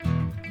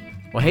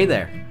Well, hey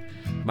there.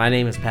 My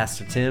name is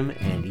Pastor Tim,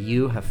 and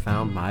you have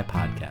found my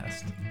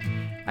podcast.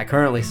 I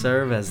currently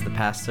serve as the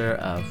pastor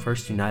of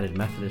First United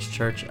Methodist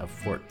Church of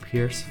Fort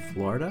Pierce,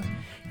 Florida,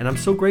 and I'm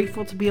so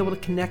grateful to be able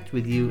to connect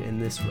with you in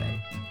this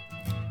way.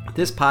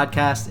 This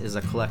podcast is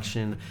a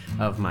collection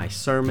of my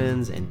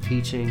sermons and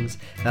teachings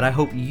that I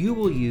hope you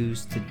will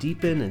use to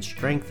deepen and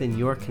strengthen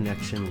your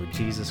connection with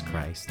Jesus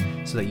Christ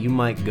so that you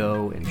might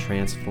go and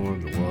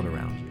transform the world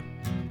around you.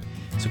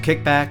 So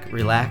kick back,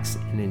 relax,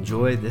 and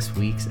enjoy this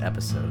week's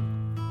episode.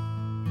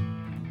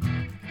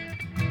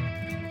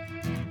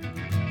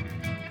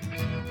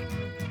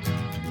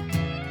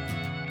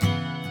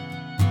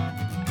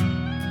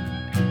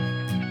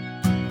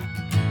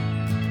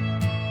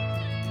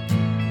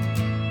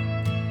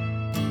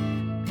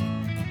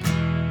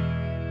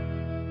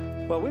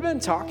 Well, we've been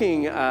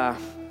talking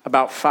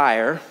about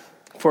fire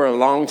for a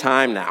long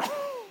time now.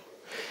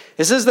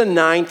 This is the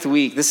 9th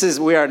week.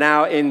 We are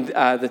now in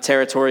the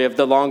territory of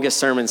the longest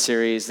sermon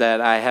series that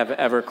I have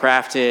ever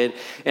crafted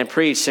and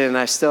preached, and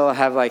I still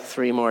have like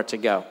 3 more to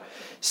go.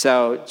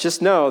 So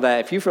just know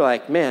that if you feel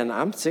like, man,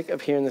 I'm sick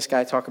of hearing this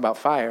guy talk about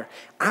fire,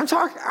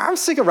 I'm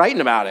sick of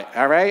writing about it,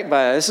 all right?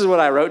 But this is what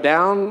I wrote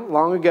down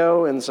long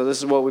ago, and so this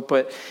is what we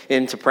put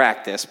into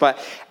practice. But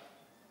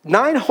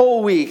 9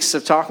 whole weeks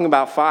of talking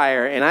about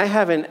fire, and I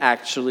haven't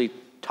actually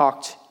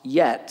talked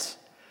yet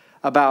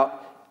about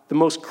the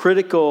most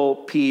critical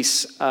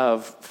piece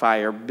of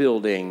fire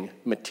building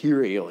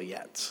material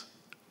yet.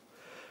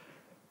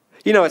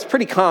 You know, it's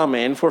pretty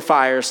common for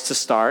fires to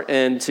start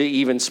and to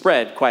even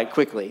spread quite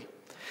quickly.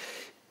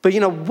 But you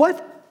know,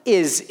 what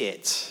is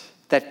it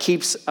that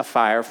keeps a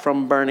fire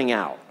from burning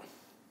out?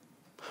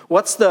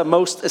 What's the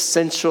most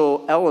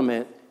essential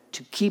element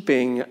to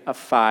keeping a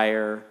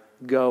fire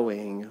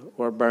going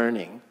or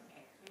burning?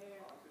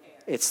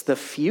 It's the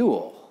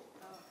fuel,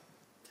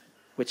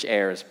 which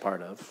air is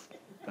part of,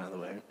 by the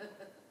way.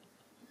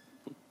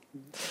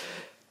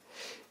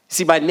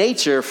 See, by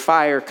nature,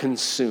 fire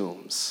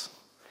consumes.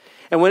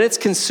 And when it's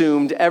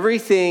consumed,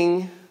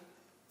 everything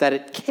that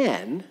it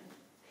can,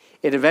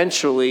 it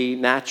eventually,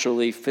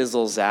 naturally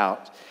fizzles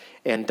out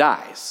and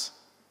dies.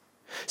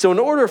 So in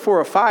order for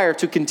a fire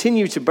to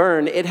continue to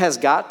burn, it has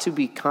got to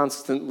be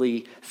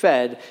constantly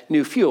fed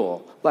new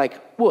fuel,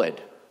 like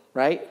wood,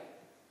 right?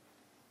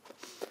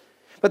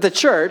 But the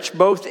church,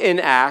 both in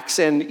Acts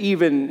and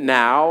even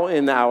now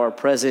in our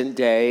present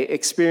day,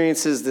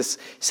 experiences this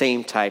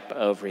same type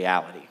of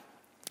reality.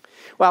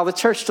 While the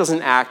church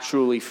doesn't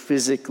actually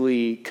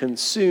physically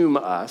consume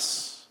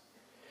us,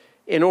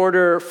 in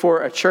order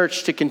for a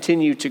church to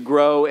continue to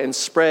grow and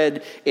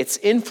spread its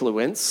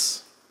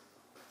influence,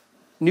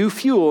 new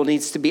fuel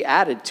needs to be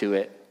added to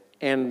it,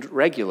 and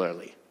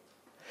regularly.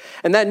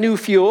 And that new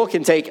fuel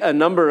can take a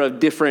number of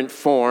different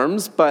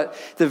forms, but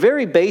the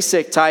very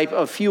basic type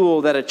of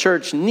fuel that a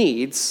church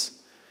needs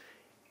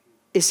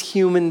is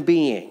human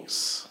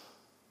beings.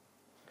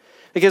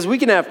 Because we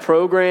can have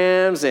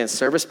programs and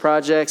service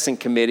projects and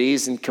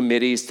committees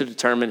to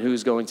determine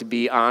who's going to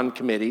be on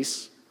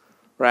committees,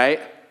 right?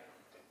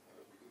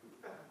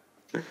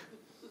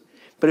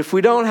 But if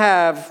we don't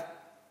have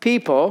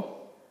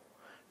people,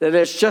 then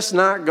there's just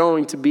not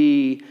going to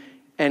be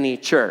any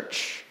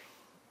church.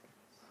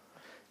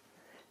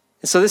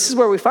 And so this is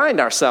where we find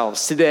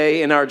ourselves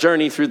today in our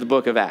journey through the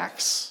book of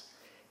Acts.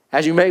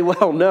 As you may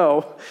well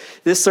know,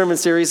 this sermon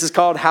series is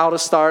called How to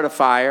Start a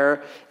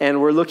Fire, and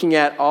we're looking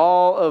at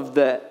all of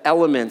the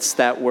elements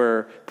that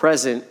were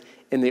present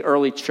in the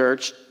early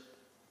church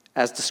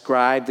as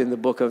described in the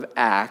book of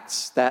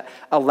Acts that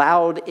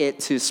allowed it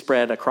to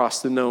spread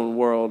across the known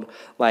world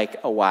like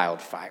a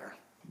wildfire.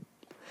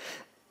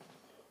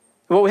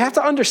 What we have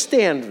to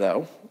understand,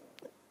 though,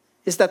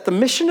 is that the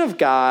mission of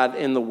God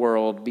in the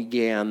world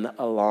began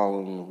a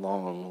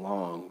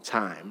long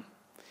time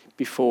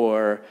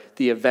before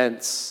the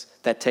events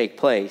that take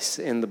place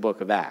in the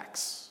book of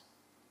Acts.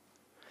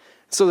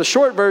 So the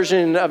short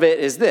version of it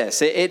is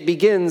this. It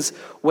begins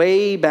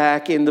way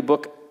back in the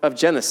book of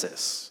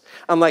Genesis.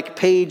 Unlike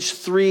page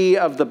 3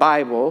 of the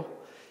Bible,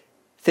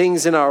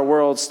 things in our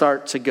world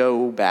start to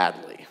go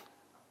badly.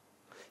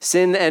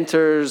 Sin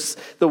enters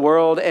the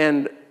world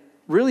and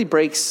really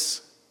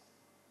breaks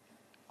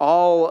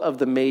all of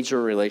the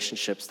major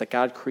relationships that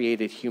God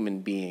created human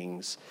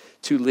beings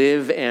to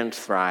live and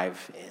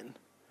thrive in.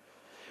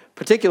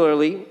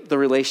 Particularly, the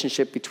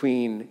relationship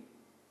between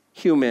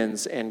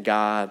humans and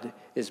God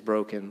is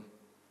broken.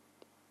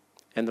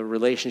 And the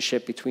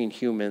relationship between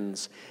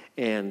humans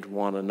and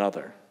one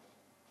another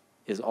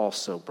is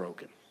also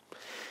broken.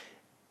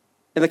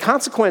 And the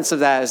consequence of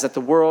that is that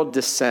the world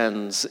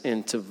descends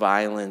into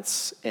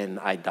violence and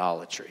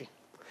idolatry.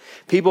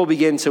 People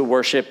begin to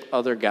worship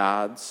other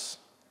gods,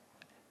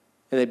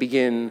 and they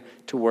begin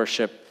to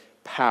worship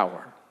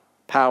power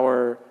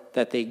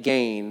that they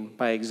gain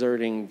by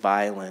exerting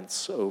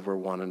violence over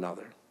one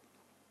another.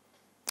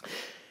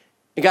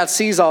 And God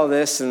sees all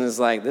this and is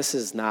like, this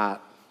is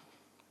not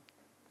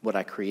what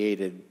I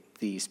created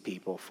these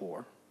people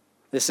for.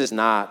 This is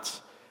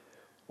not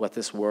what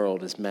this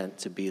world is meant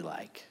to be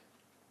like.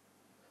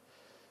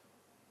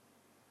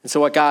 And so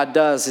what God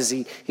does is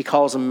he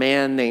calls a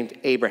man named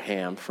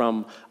Abraham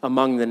from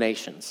among the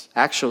nations,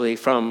 actually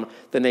from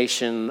the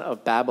nation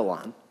of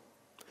Babylon,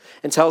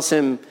 and tells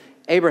him,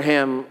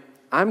 Abraham,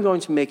 I'm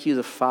going to make you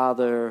the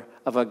father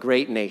of a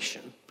great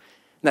nation. And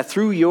that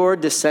through your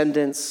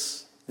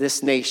descendants,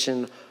 this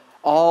nation,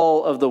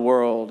 all of the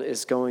world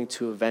is going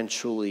to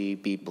eventually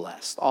be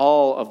blessed.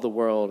 All of the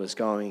world is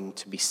going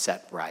to be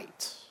set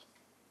right.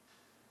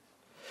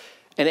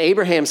 And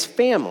Abraham's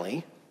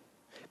family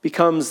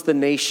becomes the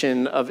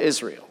nation of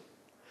Israel,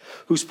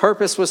 whose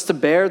purpose was to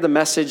bear the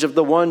message of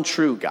the one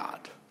true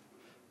God.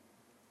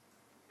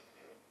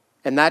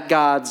 And that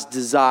God's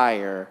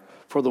desire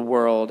for the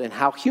world and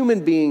how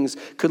human beings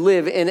could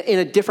live in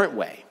a different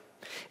way,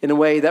 in a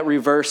way that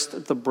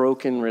reversed the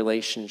broken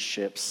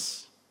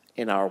relationships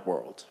in our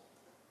world.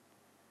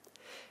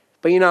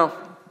 But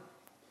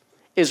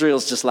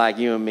Israel's just like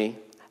you and me,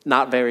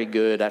 not very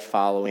good at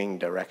following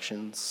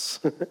directions.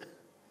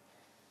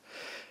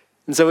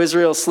 And so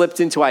Israel slipped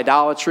into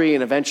idolatry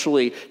and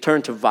eventually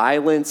turned to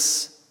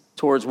violence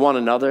towards one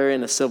another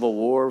in a civil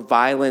war,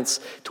 violence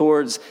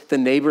towards the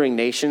neighboring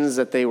nations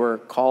that they were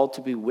called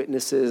to be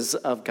witnesses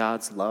of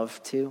God's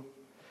love to.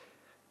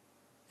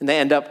 And they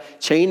end up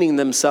chaining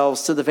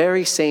themselves to the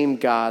very same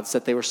gods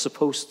that they were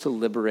supposed to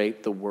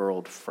liberate the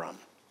world from.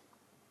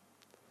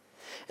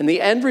 And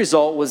the end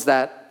result was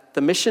that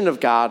the mission of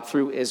God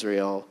through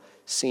Israel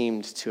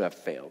seemed to have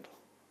failed.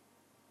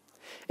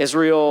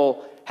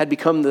 Israel had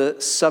become the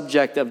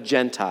subject of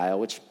Gentile,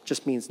 which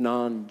just means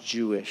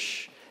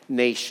non-Jewish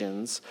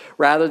nations,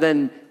 rather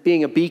than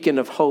being a beacon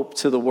of hope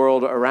to the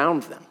world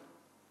around them.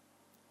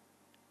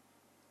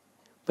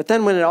 But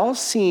then when it all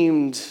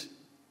seemed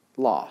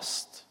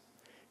lost,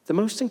 the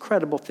most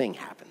incredible thing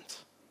happened.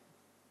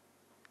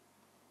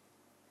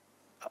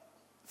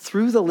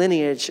 Through the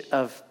lineage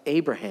of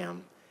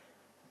Abraham,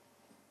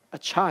 a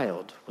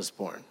child was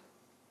born.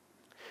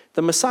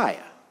 The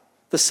Messiah,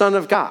 the Son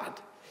of God,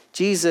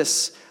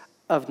 Jesus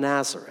of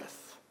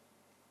Nazareth.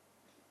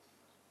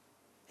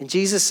 And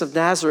Jesus of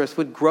Nazareth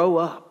would grow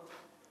up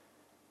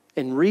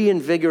and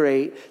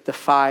reinvigorate the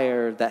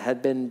fire that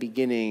had been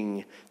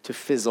beginning to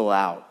fizzle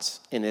out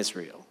in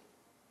Israel.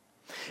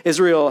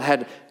 Israel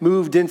had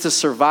moved into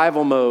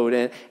survival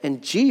mode,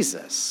 and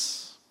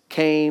Jesus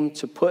came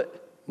to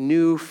put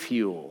new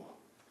fuel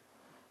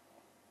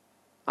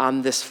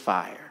on this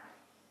fire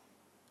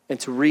and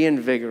to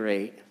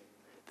reinvigorate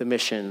the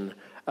mission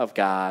of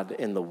God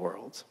in the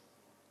world.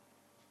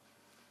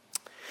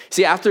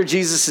 See, after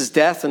Jesus'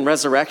 death and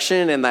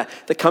resurrection and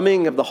the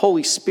coming of the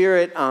Holy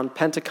Spirit on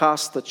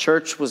Pentecost, the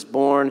church was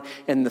born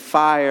and the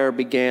fire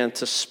began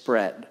to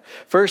spread.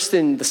 First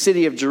in the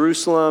city of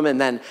Jerusalem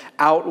and then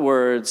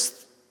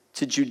outwards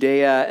to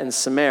Judea and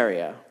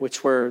Samaria,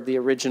 which were the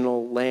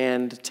original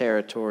land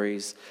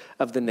territories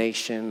of the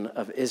nation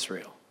of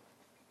Israel.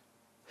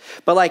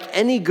 But like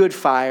any good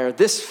fire,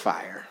 this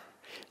fire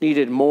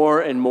needed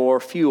more and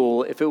more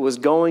fuel if it was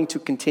going to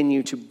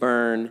continue to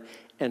burn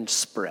and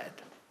spread.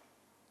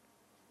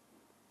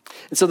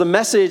 And so the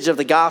message of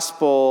the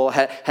gospel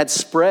had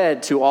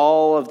spread to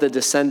all of the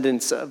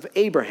descendants of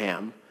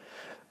Abraham,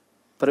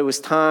 but it was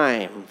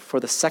time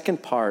for the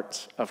second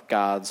part of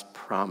God's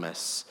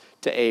promise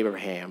to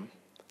Abraham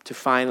to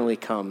finally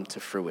come to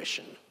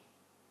fruition.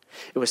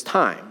 It was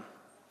time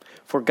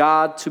for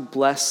God to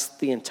bless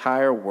the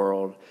entire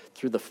world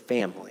through the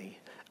family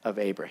of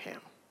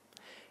Abraham.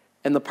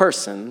 And the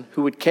person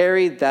who would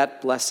carry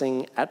that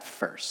blessing at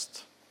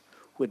first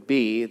would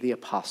be the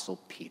Apostle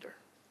Peter.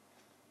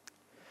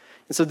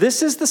 And so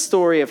this is the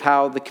story of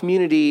how the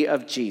community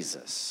of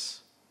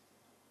Jesus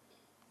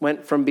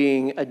went from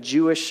being a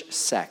Jewish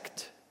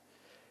sect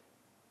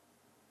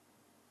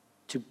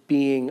to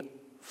being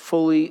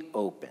fully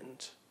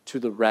opened to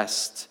the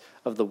rest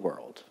of the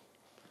world.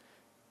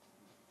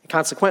 And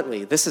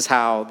consequently, this is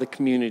how the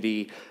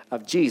community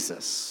of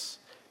Jesus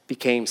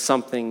became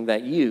something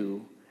that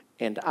you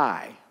and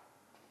I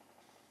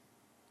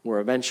were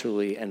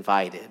eventually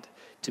invited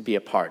to be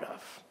a part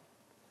of.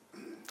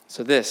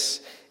 So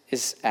this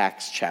is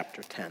Acts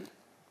chapter 10. It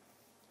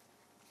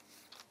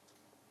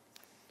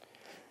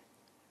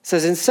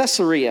says, in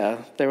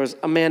Caesarea, there was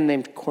a man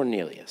named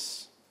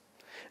Cornelius,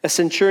 a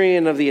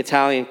centurion of the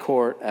Italian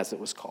court, as it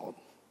was called.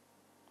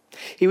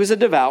 He was a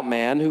devout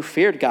man who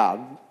feared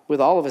God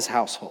with all of his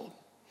household,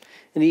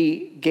 and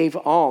he gave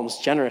alms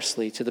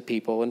generously to the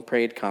people and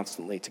prayed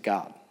constantly to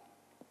God.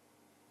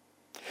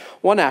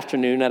 One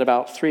afternoon at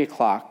about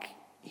 3:00,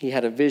 he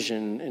had a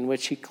vision in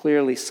which he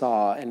clearly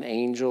saw an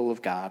angel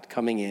of God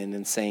coming in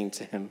and saying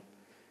to him,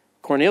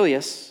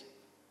 Cornelius.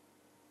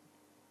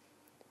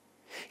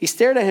 He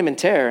stared at him in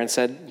terror and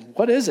said,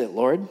 what is it,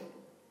 Lord?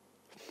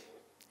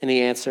 And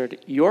he answered,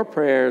 your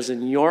prayers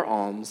and your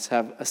alms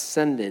have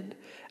ascended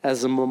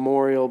as a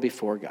memorial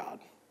before God.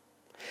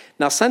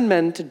 Now send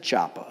men to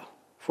Joppa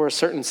for a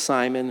certain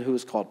Simon who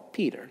is called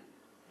Peter.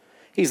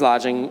 He's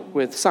lodging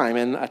with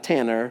Simon, a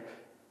tanner,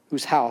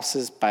 whose house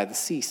is by the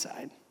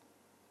seaside.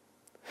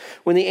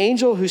 When the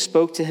angel who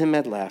spoke to him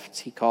had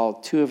left, he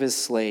called 2 of his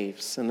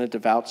slaves and a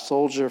devout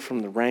soldier from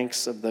the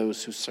ranks of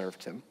those who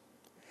served him.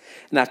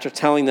 And after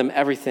telling them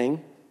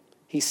everything,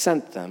 he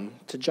sent them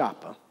to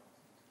Joppa.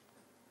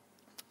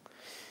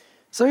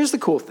 So here's the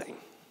cool thing.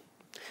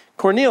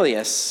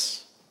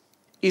 Cornelius,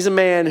 he's a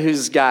man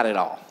who's got it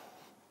all.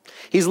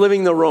 He's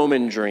living the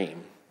Roman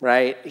dream,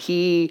 right?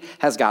 He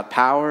has got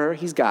power.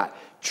 He's got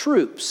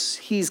troops.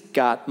 He's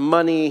got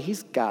money.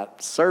 He's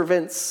got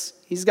servants.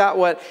 He's got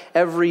what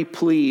every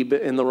plebe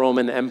in the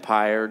Roman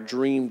Empire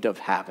dreamed of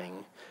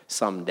having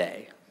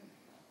someday.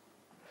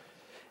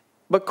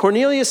 But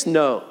Cornelius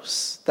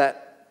knows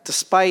that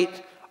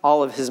despite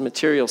all of his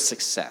material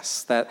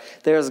success, that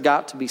there's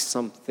got to be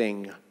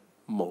something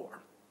more.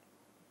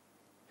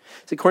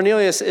 See,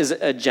 Cornelius is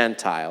a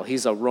Gentile.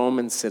 He's a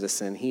Roman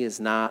citizen. He is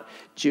not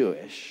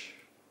Jewish.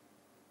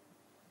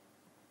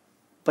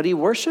 But he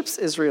worships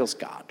Israel's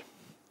God.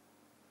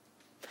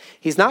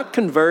 He's not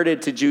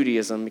converted to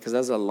Judaism because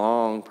that's a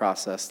long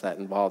process that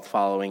involved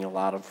following a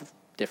lot of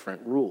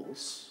different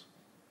rules.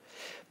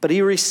 But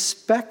he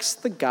respects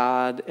the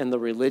God and the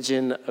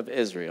religion of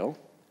Israel,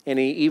 and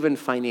he even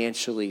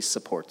financially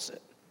supports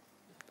it.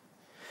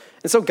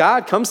 And so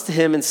God comes to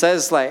him and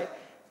says, like,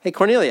 hey,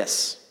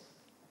 Cornelius,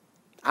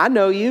 I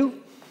know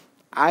you.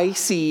 I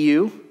see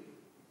you.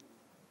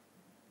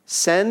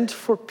 Send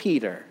for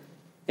Peter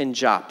in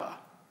Joppa.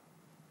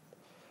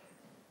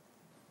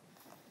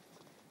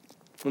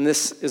 And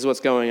this is what's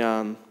going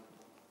on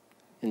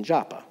in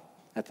Joppa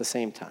at the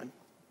same time.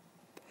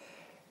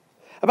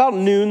 About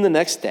noon the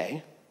next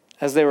day,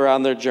 as they were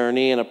on their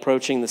journey and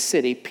approaching the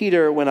city,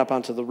 Peter went up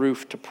onto the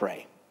roof to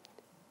pray.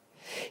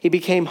 He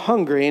became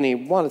hungry and he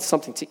wanted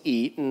something to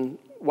eat, and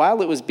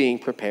while it was being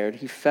prepared,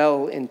 he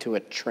fell into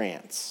a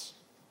trance.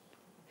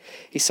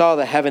 He saw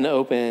the heaven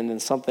open and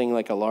something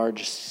like a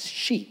large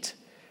sheet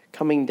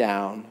coming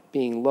down,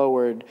 being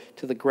lowered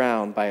to the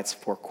ground by its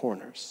four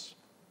corners.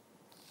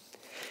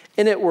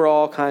 In it were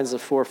all kinds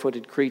of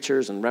four-footed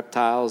creatures and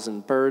reptiles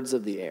and birds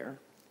of the air.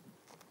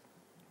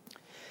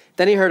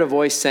 Then he heard a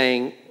voice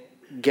saying,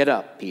 "Get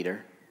up,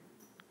 Peter,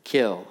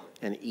 kill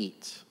and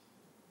eat."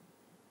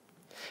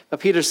 But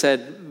Peter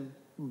said,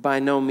 "By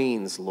no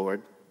means,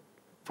 Lord,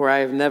 for I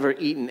have never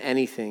eaten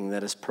anything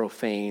that is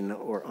profane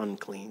or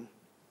unclean."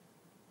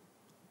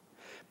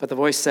 But the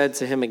voice said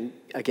to him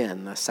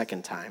again a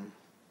second time,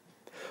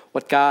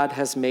 "What God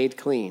has made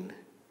clean,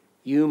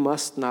 you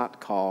must not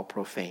call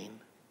profane."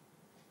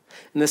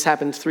 And this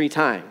happened 3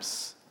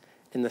 times,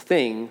 and the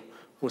thing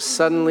was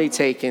suddenly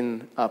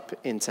taken up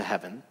into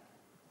heaven.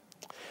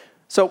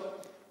 So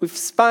we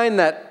find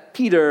that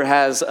Peter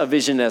has a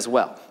vision as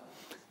well.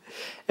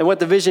 And what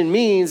the vision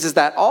means is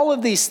that all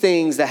of these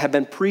things that have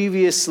been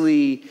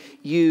previously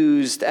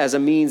used as a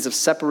means of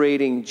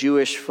separating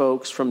Jewish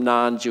folks from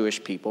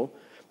non-Jewish people,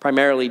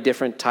 primarily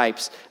different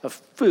types of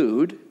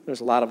food.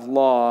 There's a lot of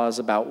laws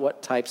about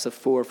what types of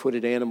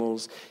four-footed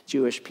animals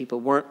Jewish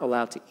people weren't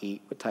allowed to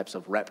eat, what types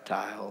of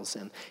reptiles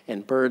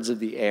and birds of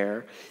the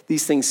air.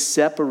 These things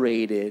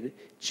separated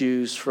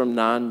Jews from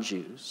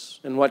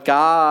non-Jews. And what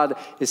God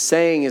is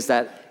saying is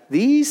that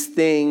these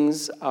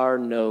things are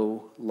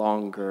no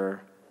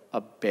longer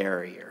a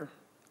barrier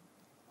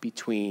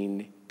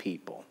between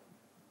people.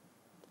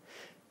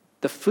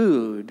 The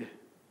food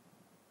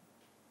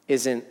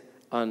isn't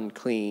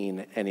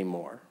unclean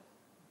anymore.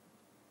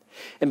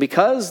 And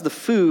because the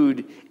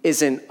food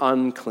isn't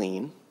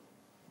unclean,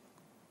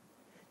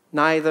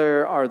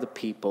 neither are the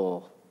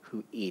people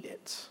who eat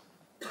it.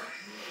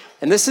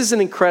 And this is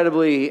an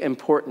incredibly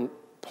important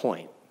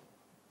point.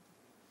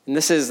 And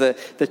this is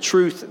the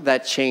truth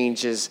that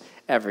changes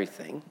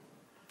everything.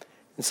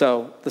 And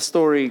so the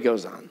story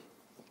goes on.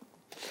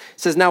 It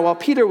says, "Now while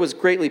Peter was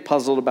greatly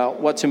puzzled about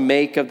what to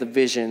make of the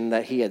vision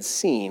that he had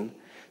seen,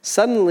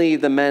 suddenly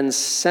the men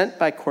sent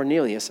by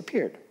Cornelius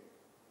appeared.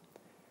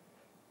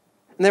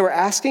 And they were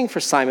asking for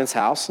Simon's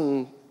house,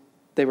 and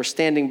they were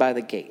standing by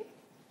the gate.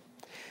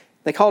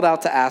 They called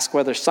out to ask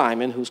whether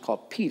Simon, who's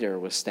called Peter,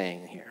 was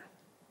staying here.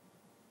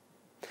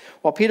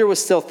 While Peter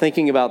was still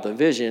thinking about the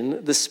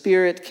vision, the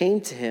Spirit came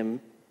to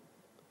him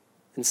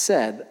and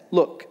said,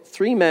 'Look,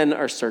 3 men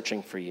are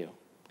searching for you.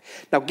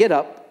 Now get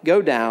up,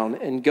 go down,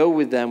 and go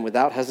with them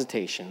without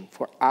hesitation,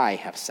 for I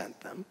have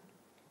sent them.'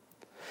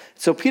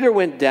 So Peter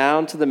went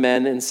down to the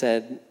men and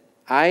said,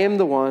 'I am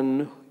the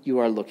one you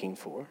are looking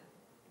for.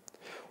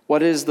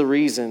 What is the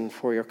reason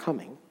for your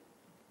coming?'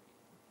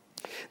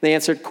 They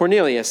answered,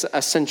 'Cornelius,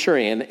 a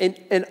centurion,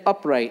 an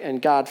upright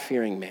and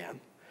God-fearing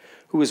man,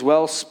 who was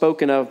well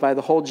spoken of by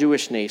the whole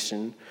Jewish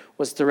nation,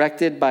 was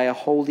directed by a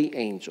holy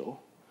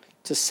angel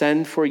to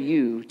send for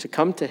you to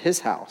come to his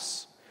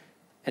house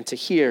and to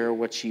hear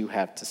what you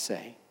have to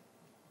say.'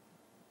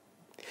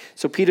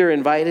 So Peter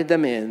invited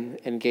them in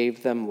and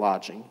gave them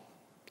lodging.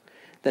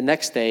 The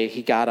next day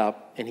he got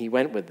up and he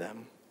went with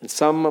them, and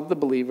some of the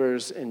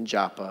believers in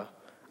Joppa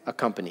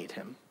accompanied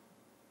him."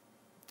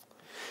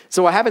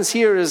 So what happens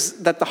here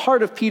is that the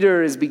heart of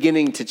Peter is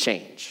beginning to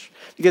change,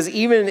 because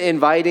even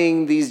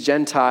inviting these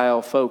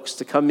Gentile folks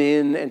to come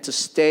in and to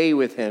stay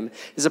with him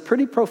is a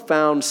pretty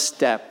profound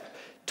step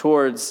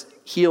towards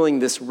healing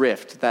this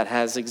rift that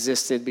has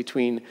existed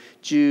between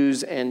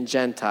Jews and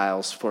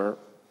Gentiles for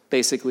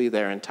basically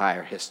their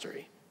entire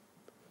history.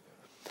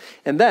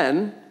 And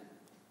then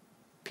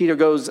Peter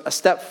goes a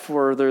step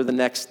further the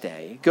next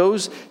day,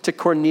 goes to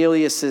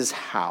Cornelius'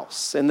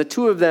 house, and the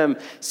two of them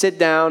sit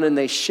down and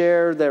they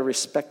share their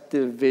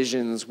respective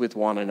visions with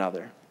one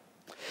another.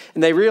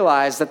 And they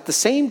realize that the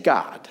same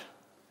God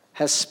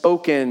has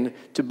spoken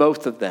to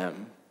both of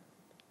them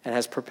and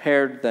has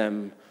prepared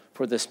them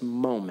for this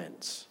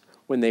moment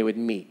when they would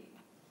meet.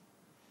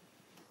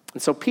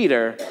 And so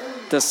Peter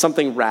does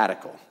something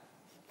radical,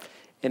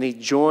 and he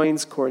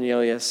joins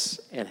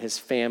Cornelius and his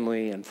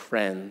family and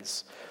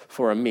friends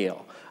for a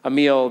meal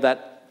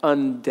that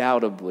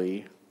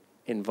undoubtedly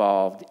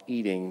involved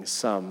eating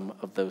some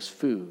of those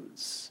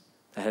foods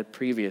that had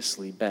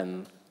previously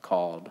been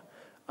called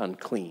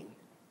unclean.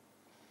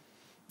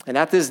 And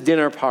at this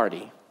dinner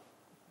party,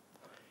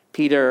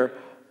 Peter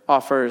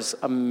offers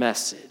a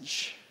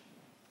message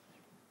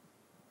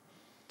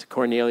to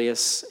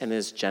Cornelius and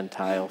his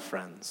Gentile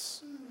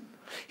friends.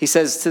 He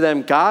says to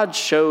them, God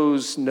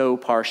shows no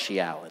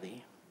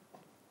partiality.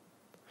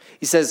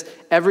 He says,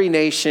 every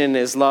nation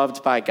is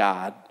loved by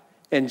God,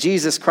 and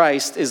Jesus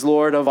Christ is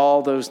Lord of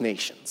all those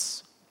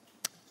nations.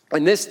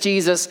 And this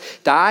Jesus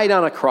died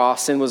on a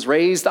cross and was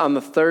raised on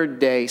the third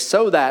day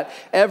so that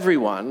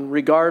everyone,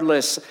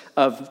 regardless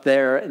of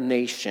their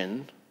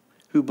nation,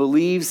 who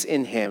believes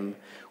in him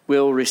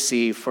will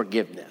receive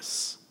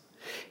forgiveness.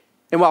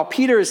 And while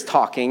Peter is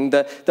talking,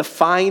 the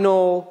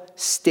final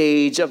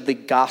stage of the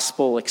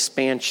gospel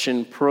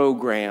expansion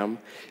program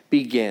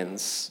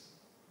begins.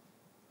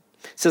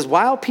 It says,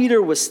 while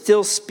Peter was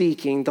still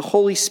speaking, the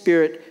Holy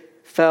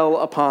Spirit fell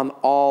upon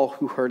all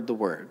who heard the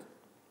word.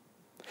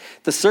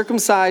 The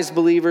circumcised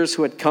believers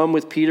who had come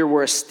with Peter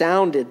were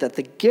astounded that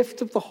the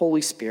gift of the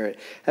Holy Spirit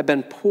had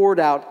been poured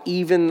out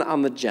even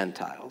on the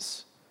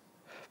Gentiles,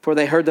 for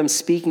they heard them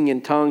speaking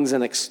in tongues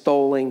and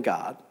extolling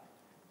God.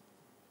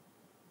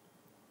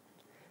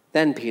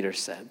 Then Peter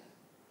said,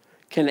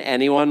 can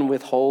anyone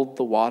withhold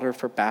the water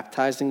for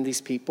baptizing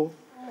these people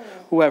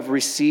who have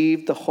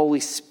received the Holy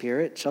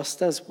Spirit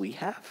just as we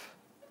have?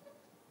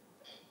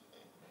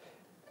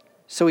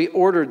 So he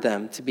ordered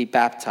them to be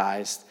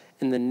baptized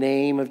in the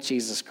name of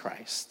Jesus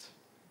Christ.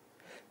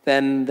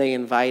 Then they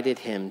invited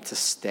him to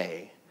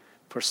stay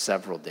for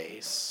several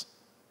days.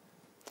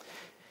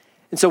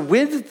 And so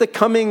with the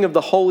coming of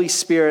the Holy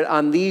Spirit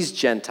on these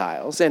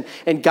Gentiles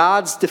and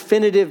God's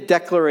definitive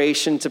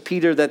declaration to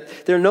Peter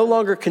that they're no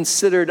longer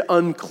considered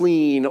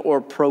unclean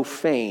or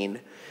profane,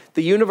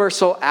 the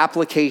universal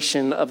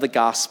application of the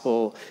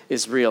gospel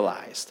is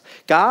realized.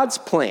 God's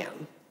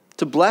plan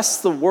to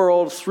bless the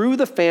world through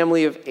the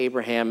family of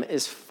Abraham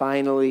is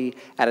finally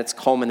at its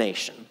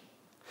culmination.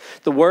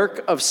 The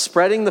work of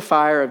spreading the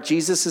fire of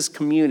Jesus'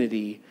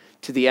 community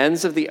to the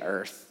ends of the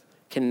earth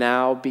can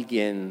now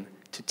begin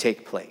to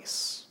take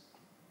place.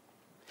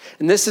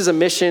 And this is a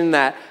mission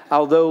that,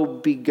 although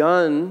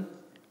begun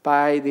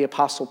by the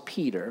Apostle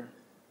Peter,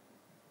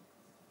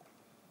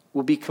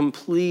 will be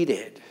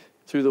completed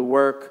through the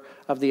work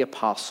of the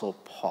Apostle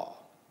Paul.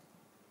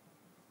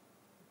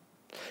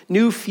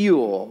 New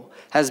fuel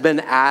has been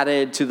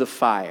added to the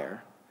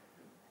fire,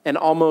 an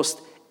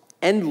almost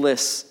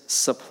endless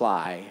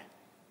supply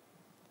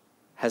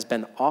has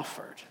been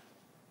offered.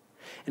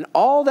 And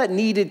all that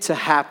needed to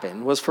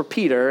happen was for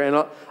Peter,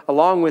 and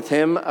along with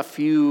him, a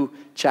few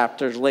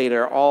chapters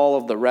later, all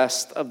of the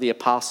rest of the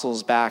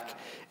apostles back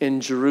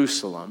in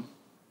Jerusalem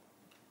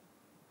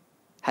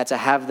had to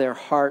have their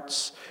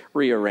hearts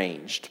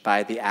rearranged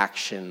by the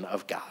action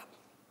of God.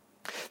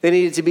 They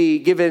needed to be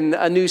given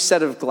a new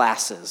set of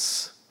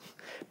glasses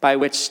by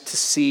which to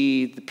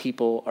see the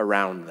people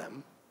around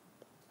them.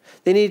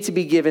 They needed to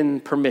be given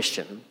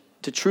permission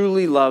to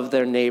truly love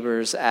their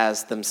neighbors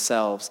as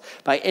themselves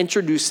by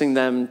introducing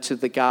them to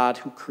the God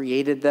who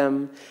created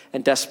them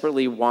and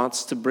desperately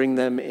wants to bring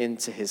them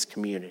into his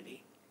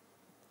community.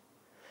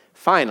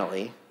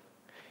 Finally,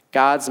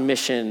 God's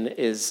mission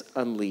is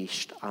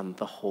unleashed on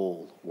the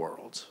whole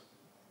world.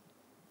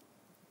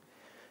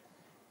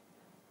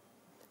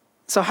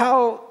 So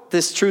how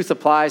this truth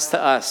applies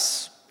to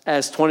us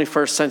as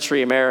 21st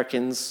century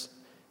Americans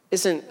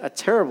isn't a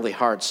terribly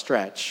hard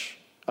stretch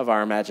of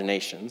our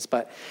imaginations,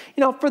 but,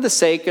 for the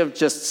sake of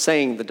just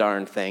saying the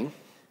darn thing,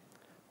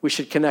 we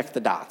should connect the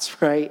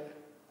dots, right?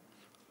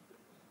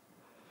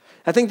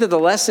 I think that the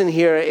lesson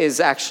here is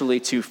actually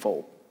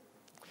twofold.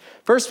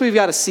 First, we've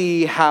got to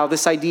see how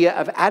this idea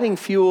of adding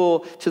fuel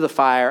to the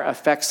fire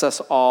affects us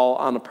all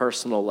on a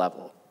personal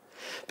level.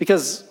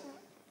 Because,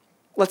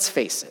 let's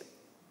face it,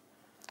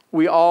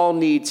 we all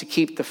need to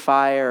keep the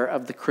fire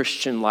of the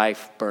Christian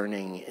life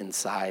burning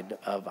inside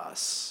of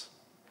us.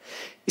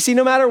 You see,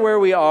 no matter where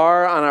we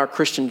are on our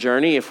Christian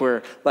journey, if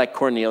we're like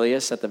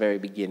Cornelius at the very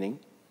beginning,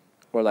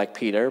 or like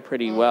Peter,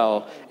 pretty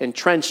well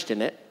entrenched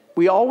in it,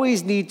 we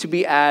always need to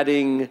be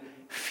adding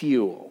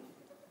fuel.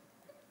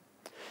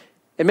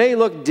 It may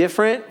look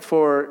different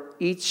for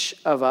each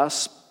of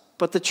us,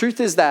 but the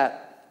truth is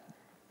that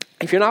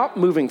if you're not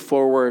moving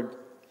forward,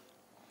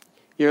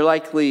 you're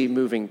likely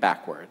moving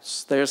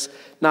backwards. There's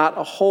not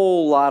a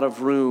whole lot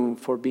of room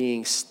for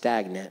being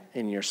stagnant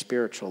in your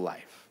spiritual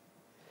life.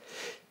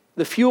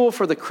 The fuel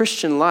for the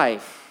Christian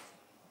life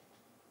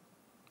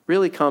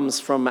really comes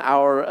from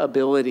our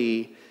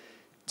ability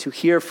to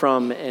hear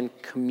from and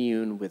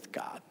commune with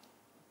God.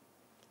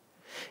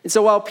 And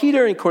so while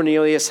Peter and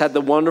Cornelius had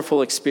the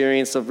wonderful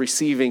experience of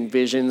receiving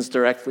visions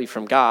directly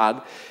from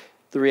God,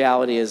 the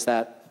reality is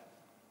that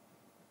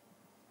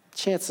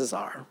chances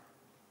are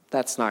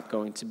that's not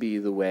going to be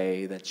the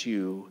way that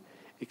you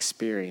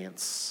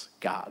experience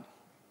God.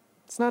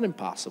 It's not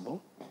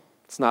impossible.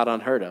 It's not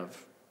unheard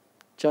of.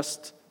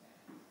 Just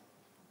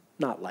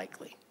not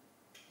likely.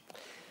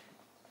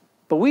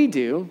 But we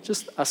do,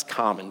 just us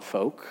common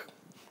folk,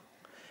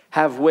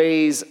 have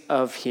ways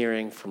of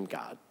hearing from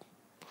God.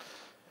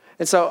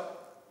 And so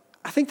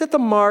I think that the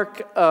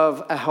mark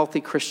of a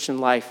healthy Christian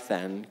life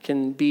then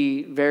can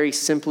be very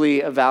simply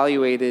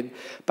evaluated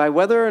by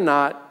whether or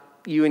not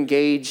you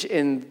engage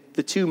in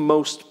the two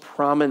most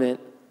prominent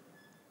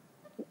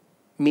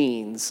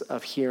means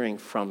of hearing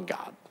from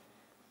God.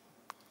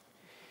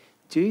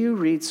 Do you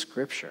read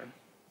Scripture?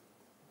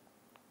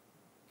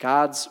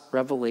 God's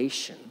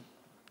revelation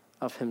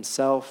of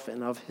himself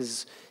and of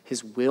his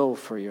will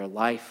for your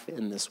life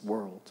in this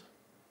world,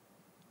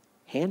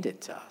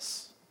 handed to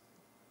us.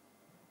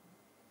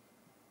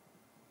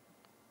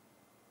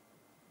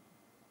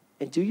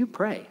 And do you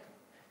pray?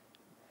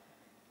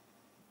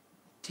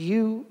 Do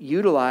you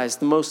utilize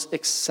the most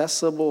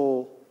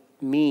accessible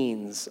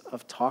means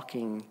of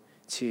talking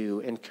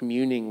to and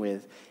communing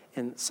with,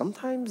 and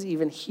sometimes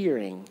even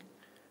hearing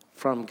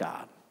from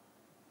God?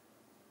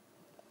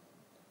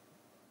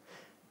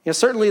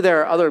 Certainly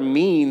there are other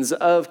means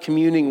of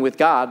communing with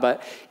God,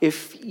 but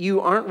if you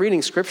aren't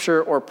reading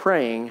Scripture or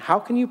praying, how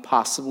can you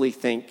possibly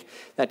think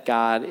that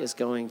God is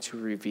going to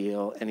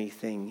reveal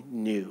anything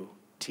new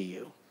to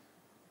you?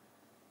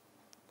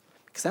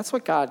 Because that's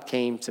what God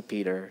came to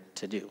Peter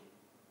to do.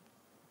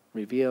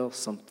 Reveal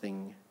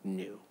something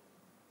new.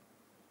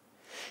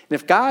 And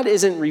if God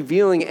isn't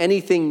revealing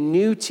anything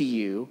new to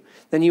you,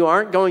 then you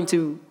aren't going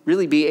to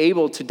really be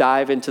able to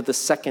dive into the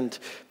second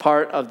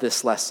part of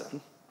this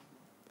lesson.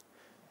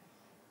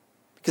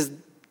 Because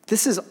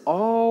this is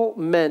all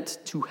meant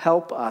to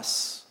help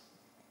us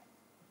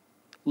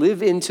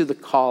live into the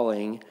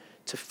calling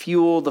to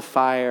fuel the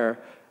fire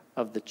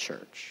of the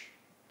church.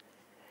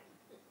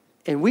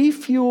 And we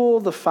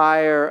fuel the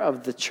fire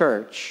of the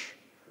church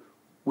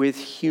with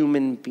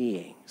human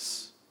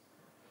beings,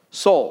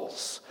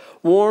 souls,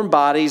 warm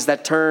bodies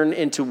that turn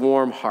into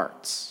warm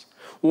hearts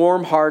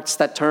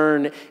that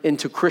turn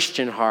into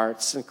Christian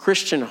hearts, and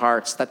Christian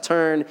hearts that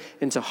turn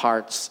into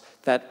hearts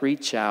that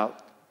reach out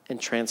and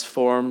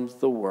transform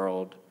the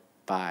world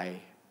by,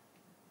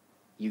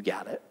 you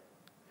got it,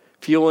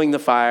 fueling the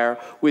fire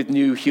with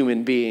new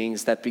human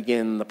beings that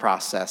begin the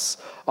process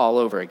all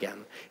over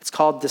again. It's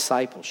called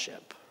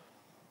discipleship.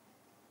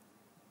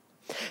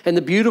 And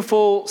the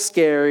beautiful,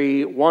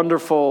 scary,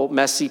 wonderful,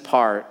 messy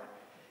part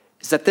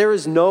is that there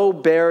is no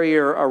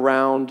barrier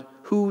around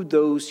who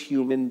those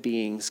human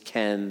beings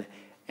can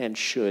and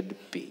should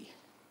be.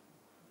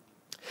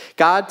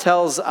 God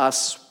tells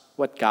us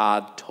what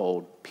God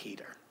told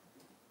Peter.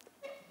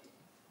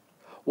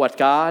 What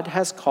God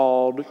has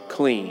called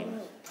clean,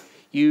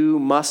 you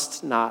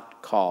must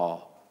not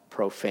call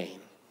profane.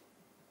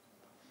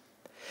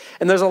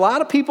 And there's a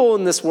lot of people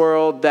in this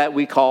world that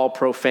we call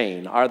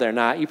profane, are there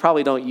not? You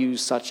probably don't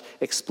use such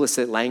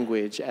explicit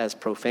language as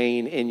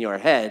profane in your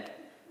head.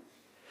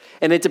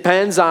 And it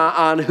depends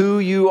on who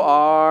you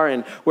are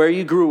and where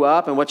you grew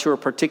up and what your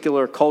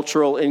particular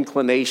cultural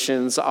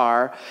inclinations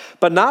are.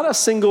 But not a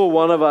single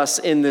one of us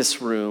in this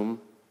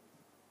room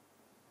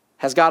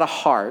has got a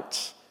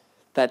heart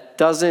that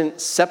doesn't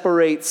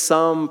separate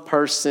some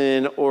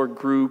person or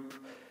group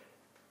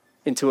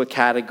into a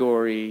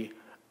category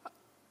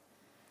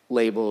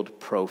labeled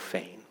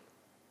profane.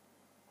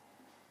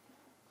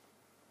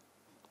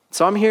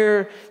 So I'm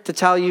here to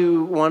tell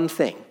you one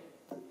thing.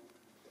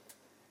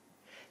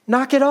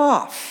 Knock it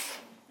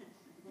off.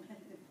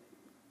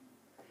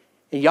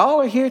 And y'all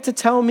are here to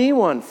tell me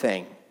one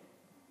thing.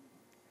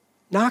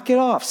 Knock it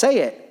off. Say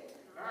it.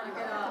 Knock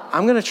it off.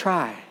 I'm going to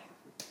try.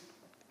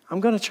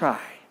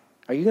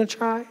 Are you going to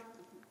try?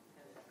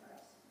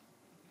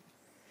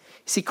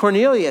 See,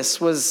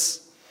 Cornelius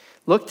was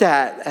looked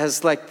at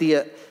as like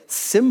the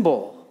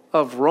symbol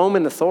of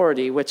Roman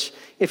authority, which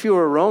if you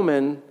were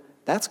Roman,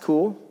 that's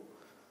cool.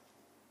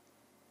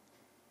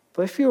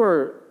 But if you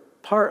were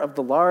part of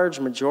the large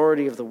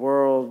majority of the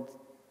world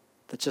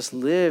that just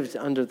lived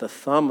under the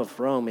thumb of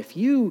Rome, if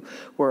you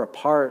were a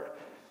part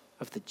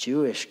of the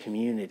Jewish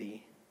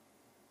community,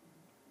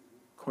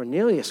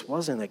 Cornelius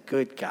wasn't a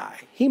good guy.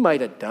 He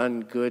might have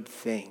done good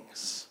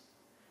things,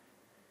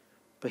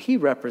 but he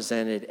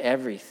represented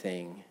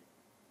everything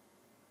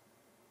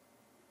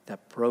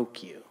that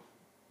broke you,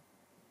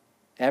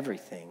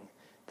 everything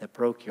that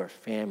broke your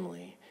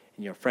family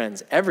and your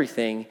friends,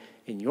 everything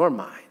in your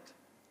mind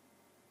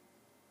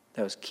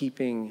that was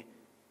keeping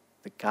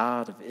the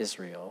God of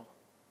Israel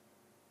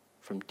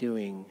from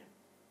doing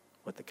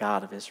what the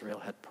God of Israel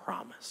had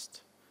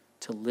promised,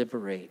 to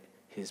liberate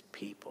his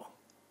people.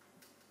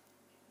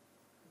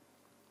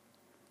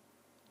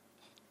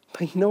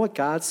 But you know what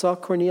God saw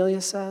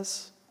Cornelius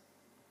as?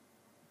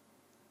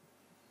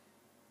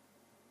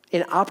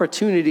 An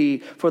opportunity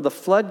for the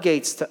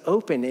floodgates to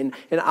open, and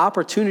an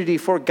opportunity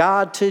for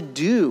God to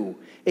do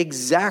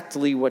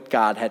exactly what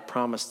God had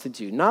promised to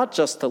do. Not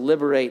just to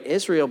liberate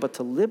Israel, but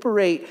to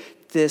liberate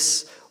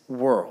this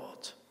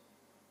world.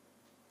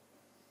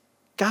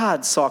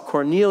 God saw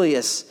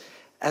Cornelius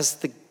as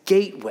the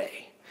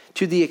gateway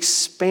to the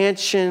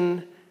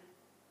expansion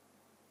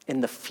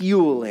and the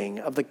fueling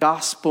of the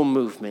gospel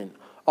movement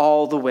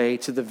all the way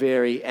to the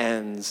very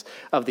ends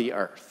of the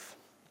earth.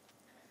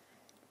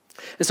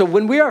 And so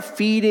when we are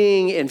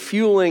feeding and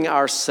fueling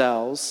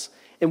ourselves,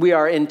 and we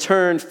are in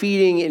turn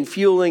feeding and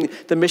fueling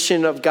the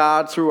mission of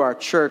God through our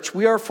church,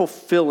 we are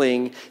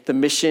fulfilling the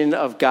mission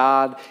of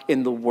God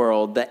in the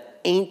world, the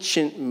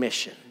ancient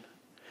mission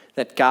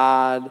that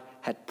God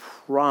had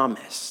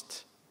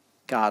promised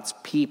God's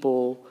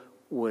people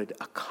would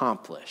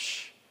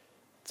accomplish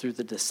through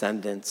the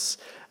descendants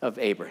of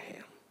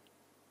Abraham.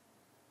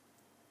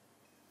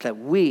 That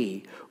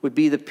we would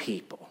be the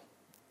people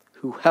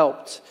who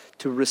helped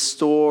to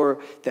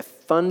restore the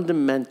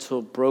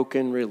fundamental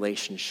broken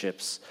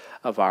relationships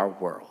of our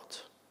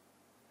world.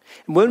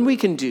 And when we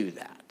can do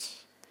that,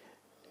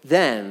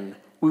 then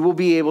we will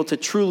be able to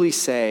truly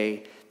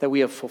say that we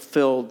have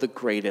fulfilled the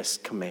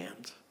greatest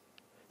command,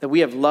 that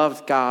we have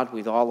loved God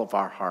with all of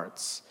our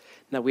hearts,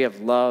 and that we have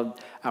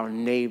loved our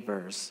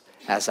neighbors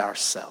as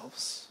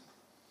ourselves.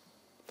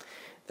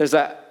 There's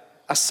a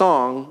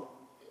song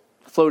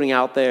floating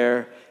out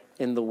there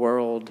in the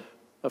world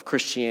of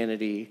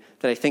Christianity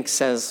that I think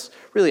says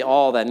really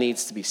all that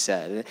needs to be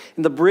said.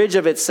 And the bridge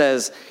of it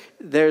says,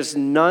 there's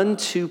none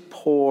too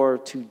poor,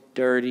 too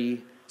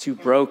dirty, too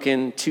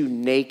broken, too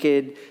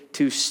naked,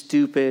 too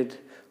stupid,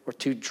 or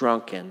too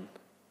drunken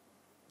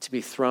to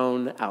be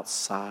thrown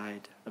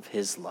outside of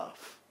his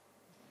love.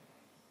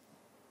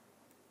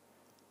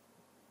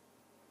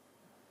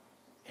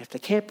 If they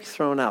can't be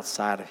thrown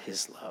outside of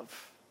his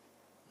love,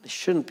 they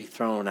shouldn't be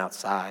thrown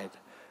outside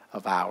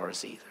of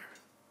ours either.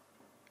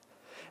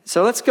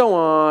 So let's go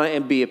on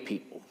and be a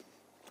people,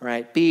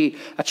 right? Be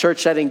a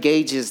church that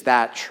engages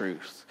that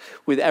truth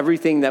with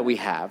everything that we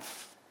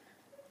have.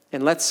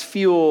 And let's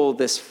fuel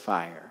this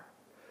fire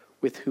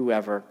with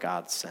whoever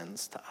God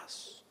sends to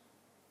us.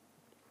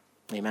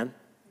 Amen?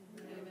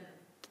 Amen.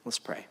 Let's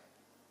pray.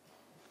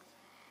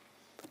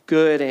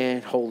 Good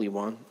and Holy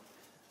One,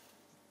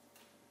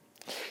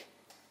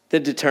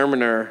 the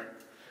determiner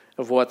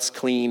of what's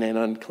clean and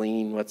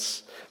unclean,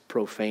 what's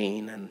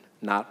profane and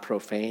not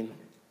profane.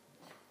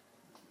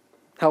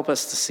 Help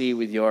us to see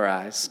with your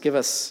eyes. Give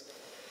us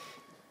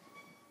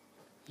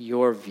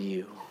your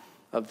view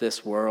of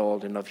this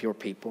world and of your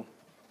people.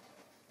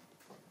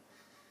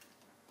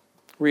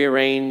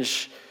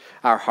 Rearrange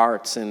our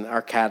hearts and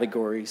our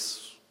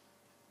categories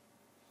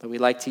that we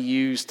like to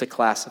use to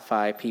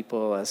classify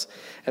people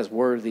as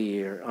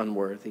worthy or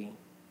unworthy,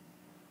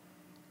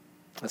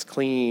 as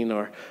clean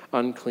or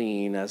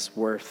unclean, as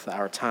worth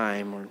our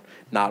time or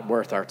not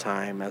worth our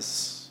time,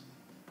 as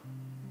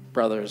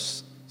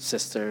brothers,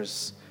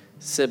 sisters,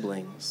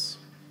 siblings,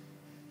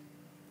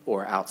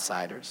 or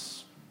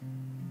outsiders.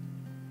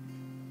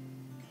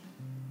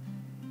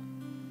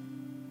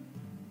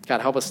 God,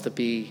 help us to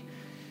be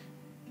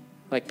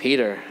like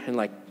Peter and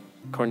like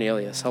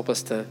Cornelius. Help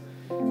us to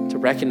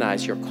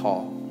recognize your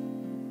call.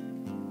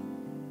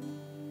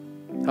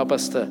 Help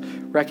us to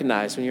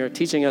recognize when you're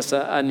teaching us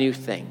a new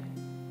thing.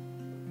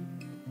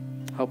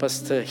 Help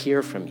us to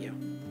hear from you,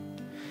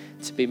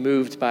 to be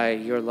moved by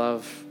your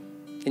love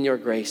and your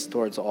grace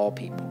towards all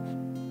people.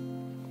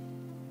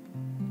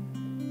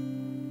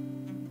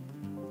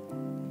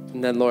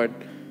 And then, Lord,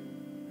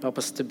 help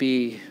us to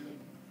be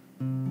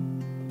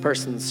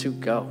persons who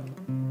go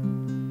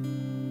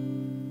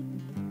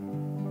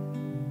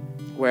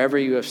wherever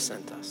you have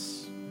sent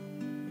us.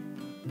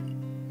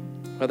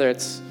 Whether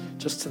it's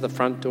just to the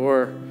front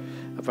door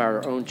of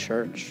our own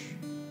church,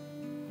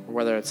 or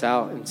whether it's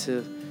out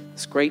into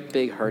this great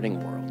big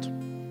hurting world.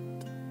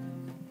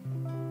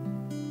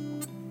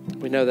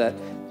 We know that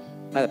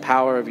by the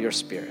power of your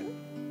Spirit,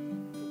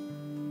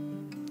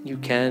 you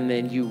can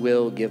and you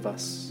will give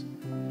us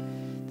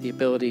the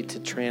ability to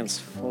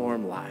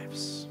transform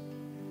lives.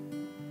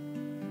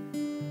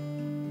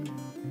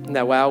 And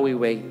that while we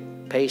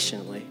wait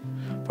patiently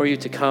for you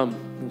to come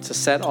and to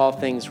set all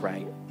things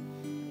right,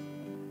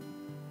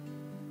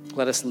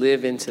 let us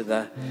live into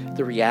the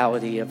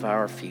reality of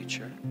our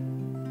future,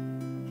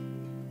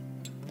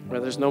 where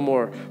there's no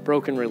more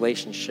broken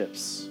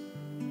relationships,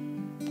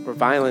 where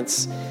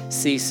violence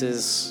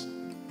ceases,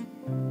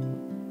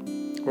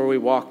 where we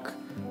walk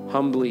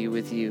humbly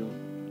with you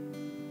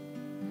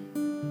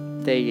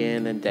day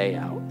in and day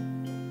out.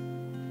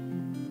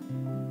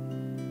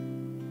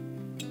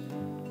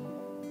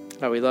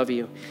 God, we love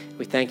you.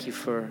 We thank you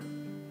for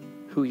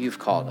who you've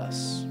called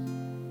us.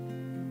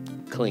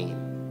 Clean.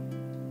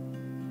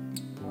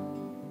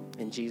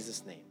 In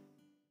Jesus' name.